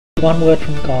One word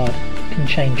from God can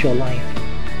change your life.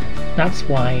 That's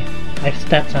why I've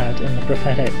stepped out in the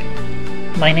prophetic.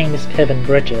 My name is Kevin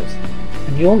Bridges,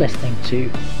 and you're listening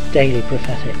to Daily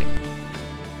Prophetic.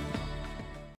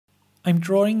 I'm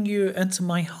drawing you into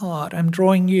my heart. I'm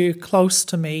drawing you close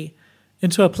to me,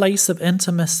 into a place of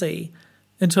intimacy,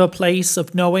 into a place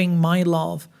of knowing my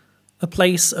love, a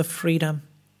place of freedom.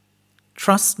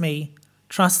 Trust me.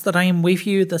 Trust that I am with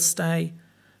you this day,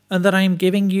 and that I am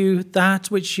giving you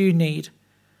that which you need.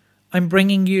 I'm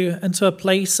bringing you into a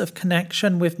place of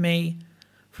connection with me,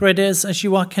 for it is as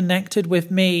you are connected with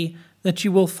me that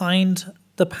you will find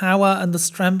the power and the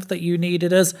strength that you need.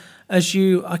 It is as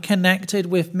you are connected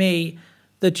with me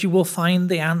that you will find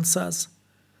the answers.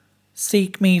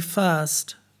 Seek me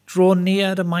first, draw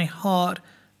near to my heart,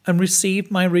 and receive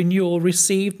my renewal,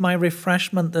 receive my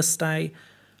refreshment this day,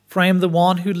 for I am the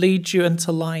one who leads you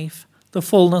into life, the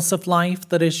fullness of life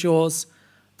that is yours,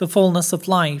 the fullness of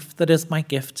life that is my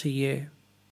gift to you.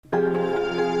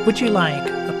 Would you like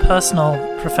a personal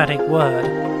prophetic word?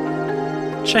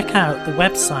 Check out the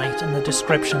website in the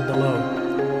description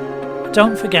below.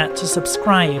 Don't forget to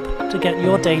subscribe to get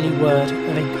your daily word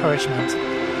of encouragement.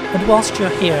 And whilst you're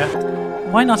here,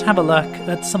 why not have a look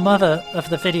at some other of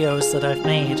the videos that I've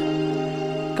made?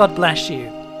 God bless you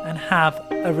and have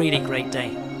a really great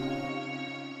day.